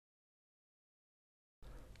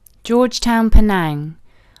Georgetown, Penang.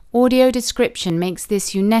 Audio description makes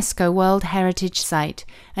this UNESCO World Heritage Site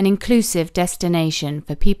an inclusive destination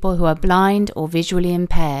for people who are blind or visually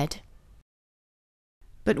impaired.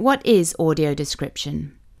 But what is audio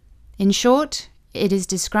description? In short, it is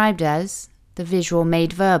described as the visual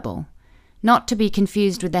made verbal, not to be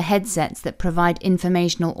confused with the headsets that provide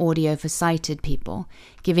informational audio for sighted people,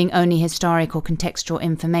 giving only historic or contextual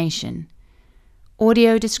information.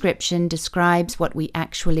 Audio description describes what we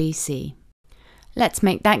actually see. Let's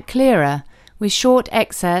make that clearer with short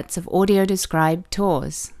excerpts of audio-described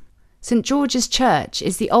tours. St. George's Church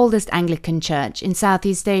is the oldest Anglican church in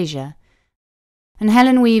Southeast Asia, and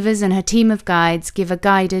Helen Weavers and her team of guides give a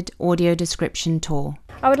guided audio description tour.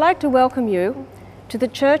 I would like to welcome you to the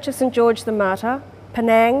Church of St. George the Martyr,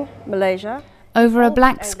 Penang, Malaysia. Over a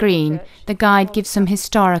black screen, the guide gives some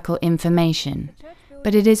historical information,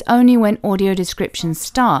 but it is only when audio description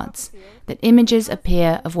starts that images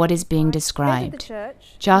appear of what is being described,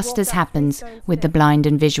 just as happens with the blind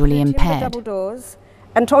and visually impaired. Double doors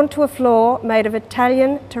and onto a floor made of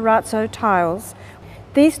Italian terrazzo tiles.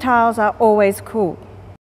 These tiles are always cool.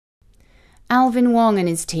 Alvin Wong and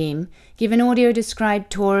his team give an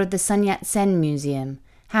audio-described tour of the Sun Yat-sen Museum,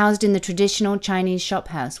 housed in the traditional Chinese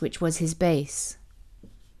shophouse which was his base.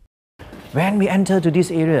 When we enter to this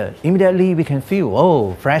area, immediately we can feel,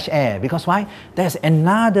 oh, fresh air. Because why? There's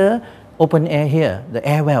another open air here, the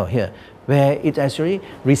air well here, where it actually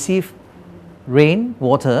receives rain,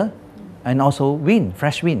 water, and also wind,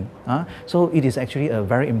 fresh wind. So it is actually a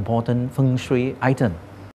very important feng shui item.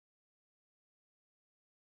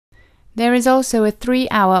 There is also a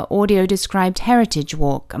 3-hour audio-described heritage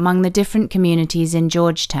walk among the different communities in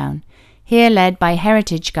Georgetown, here led by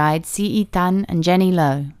heritage guides C.E. Tan and Jenny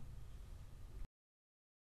Low.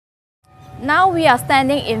 Now we are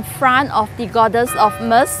standing in front of the Goddess of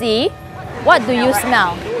Mercy. What do you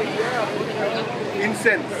smell?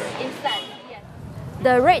 Incense. Incense, yes.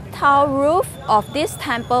 The red tile roof of this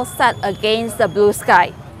temple set against the blue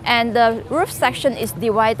sky. And the roof section is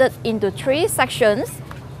divided into 3 sections.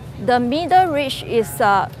 The middle ridge is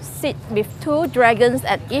set with 2 dragons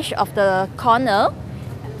at each of the corner,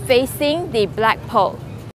 facing the black pole.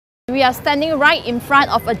 We are standing right in front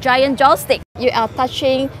of a giant joystick. You are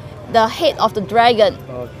touching the head of the dragon.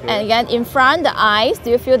 Okay. And again, in front, the eyes.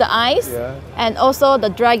 Do you feel the eyes? Yeah. And also the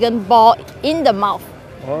dragon ball in the mouth.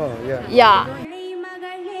 Oh, yeah. Yeah.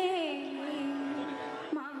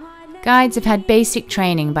 Guides have had basic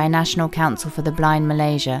training by National Council for the Blind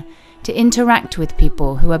Malaysia to interact with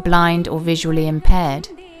people who are blind or visually impaired.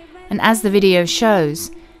 And as the video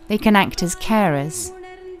shows, they can act as carers.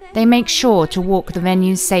 They make sure to walk the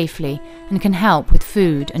venues safely and can help with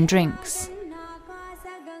food and drinks.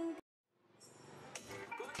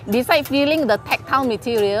 Besides feeling the tactile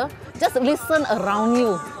material, just listen around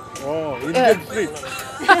you. Oh, Indian street.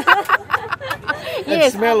 Yes.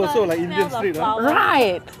 And smell also like Indian street. Huh?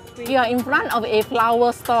 Right. You are in front of a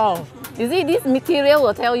flower stall. You see, this material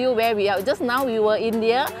will tell you where we are. Just now we were in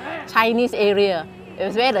the Chinese area. It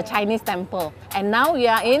was where the Chinese temple. And now we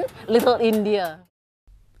are in Little India.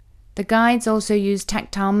 The guides also use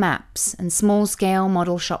tactile maps and small-scale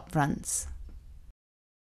model shop fronts.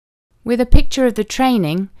 With a picture of the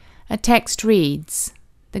training, a text reads,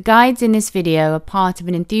 "The guides in this video are part of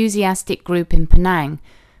an enthusiastic group in Penang,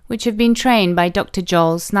 which have been trained by Dr.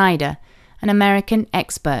 Joel Snyder, an American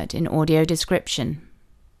expert in audio description."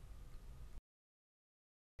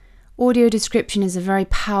 Audio description is a very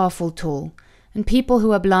powerful tool, and people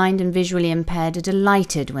who are blind and visually impaired are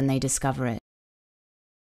delighted when they discover it.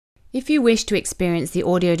 If you wish to experience the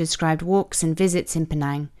audio-described walks and visits in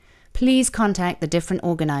Penang, please contact the different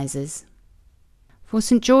organisers. For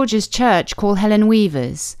St. George's Church, call Helen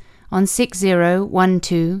Weavers on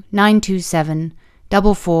 6012 927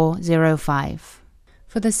 4405.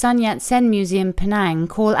 For the Sun Yat-sen Museum Penang,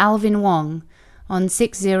 call Alvin Wong on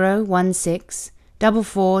 6016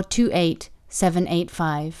 4428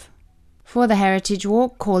 785. For the Heritage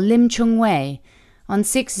Walk, call Lim Chung Wei on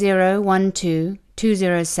 6012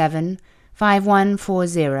 207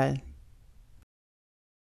 5140.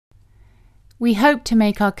 We hope to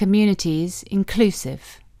make our communities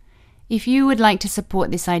inclusive. If you would like to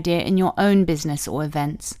support this idea in your own business or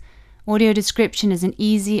events, audio description is an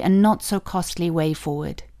easy and not so costly way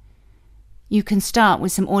forward. You can start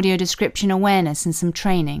with some audio description awareness and some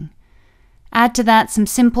training. Add to that some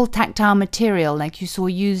simple tactile material like you saw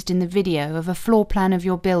used in the video of a floor plan of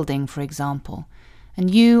your building, for example,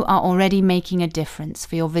 and you are already making a difference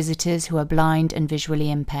for your visitors who are blind and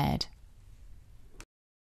visually impaired.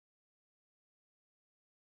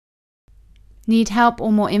 Need help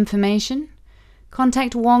or more information?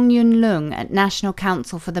 Contact Wong Yun Lung at National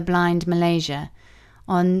Council for the Blind Malaysia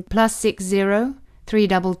on +60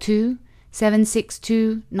 322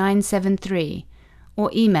 762 973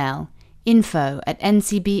 or email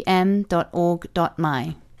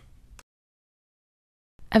info@ncbm.org.my.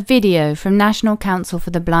 A video from National Council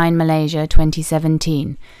for the Blind Malaysia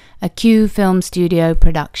 2017, a Q Film Studio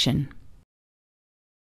production.